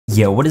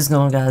Yo, what is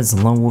going on, guys?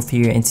 Lone Wolf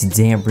here, and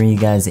today I'm bringing you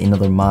guys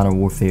another Modern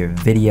Warfare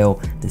video.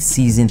 The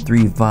Season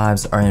 3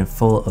 vibes are in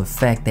full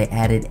effect. They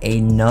added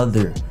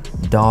another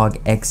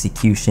dog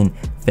execution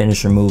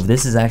finisher move.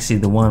 This is actually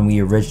the one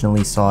we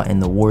originally saw in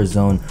the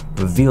Warzone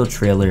reveal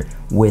trailer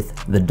with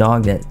the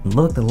dog that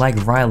looked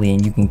like Riley,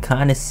 and you can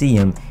kind of see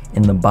him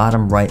in the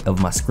bottom right of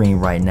my screen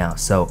right now.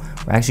 So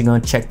we're actually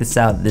going to check this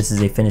out. This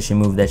is a finishing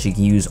move that you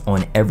can use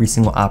on every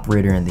single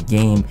operator in the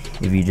game.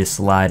 If you just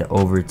slide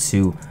over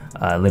to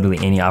literally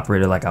any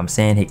operator, like I'm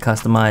saying, hit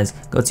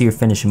customize, go to your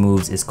finishing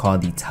moves. It's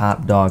called the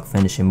top dog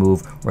finishing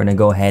move. We're gonna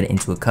go ahead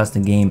into a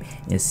custom game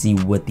and see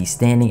what the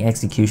standing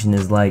execution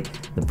is like,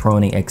 the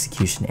proning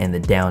execution, and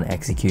the down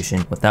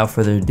execution. Without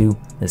further ado,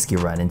 let's get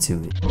right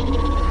into it.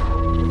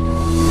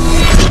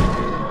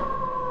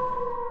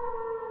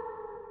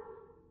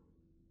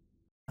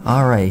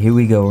 Alright, here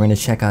we go. We're gonna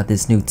check out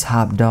this new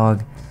top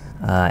dog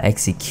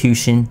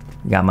execution.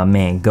 We got my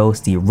man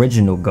Ghost, the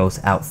original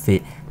Ghost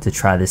outfit, to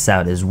try this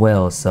out as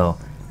well. So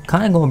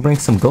kind of gonna bring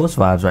some Ghost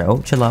vibes, right?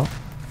 Oh, chill out,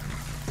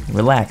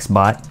 relax,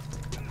 bot.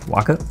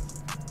 Walk up.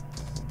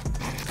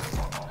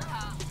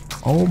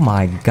 Oh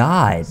my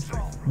god,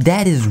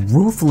 that is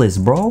ruthless,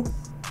 bro.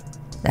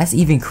 That's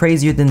even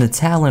crazier than the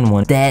Talon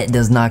one. That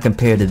does not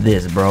compare to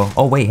this, bro.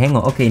 Oh wait, hang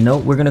on. Okay, no,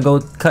 we're gonna go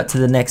cut to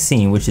the next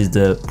scene, which is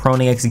the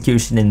proning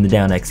execution and the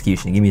down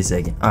execution. Give me a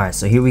second. All right,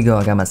 so here we go.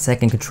 I got my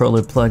second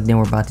controller plugged in.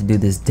 We're about to do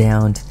this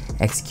downed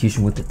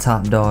execution with the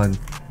top dog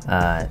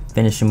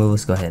finishing move.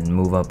 Let's go ahead and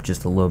move up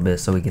just a little bit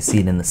so we can see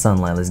it in the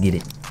sunlight. Let's get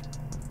it.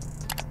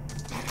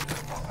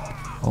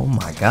 Oh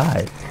my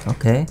god.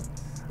 Okay,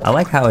 I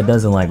like how it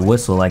doesn't like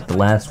whistle like the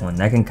last one.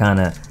 That can kind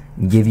of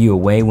give you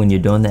away when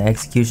you're doing the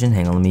execution.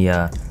 Hang on, let me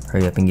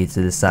hurry up and get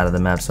to this side of the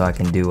map so I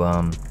can do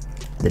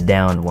the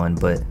downed one.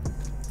 But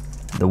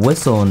the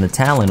whistle on the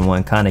Talon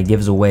one kind of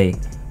gives away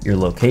your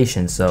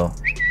location, so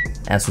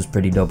that's what's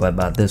pretty dope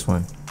about this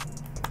one.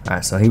 All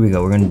right, so here we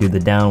go. We're gonna do the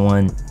down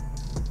one.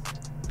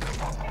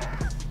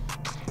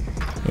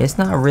 It's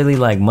not really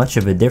like much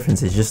of a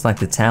difference. It's just like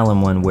the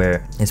Talon one,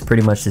 where it's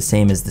pretty much the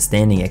same as the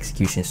standing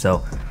execution.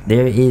 So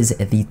there is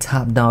the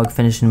top dog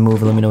finishing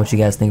move. Let me know what you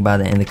guys think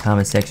about it in the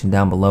comment section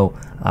down below.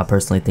 I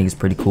personally think it's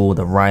pretty cool.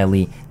 The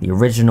Riley, the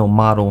original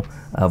model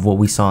of what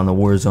we saw in the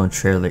Warzone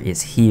trailer,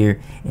 is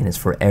here, and it's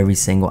for every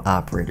single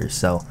operator.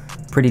 So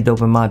pretty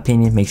dope in my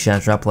opinion. Make sure you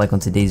guys drop a like on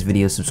today's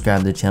video,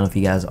 subscribe to the channel if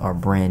you guys are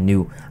brand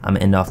new. I'm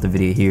gonna end off the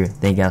video here.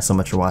 Thank you guys so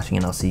much for watching,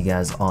 and I'll see you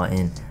guys all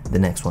in the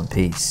next one.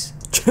 Peace.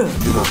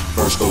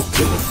 First go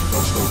kill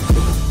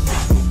him.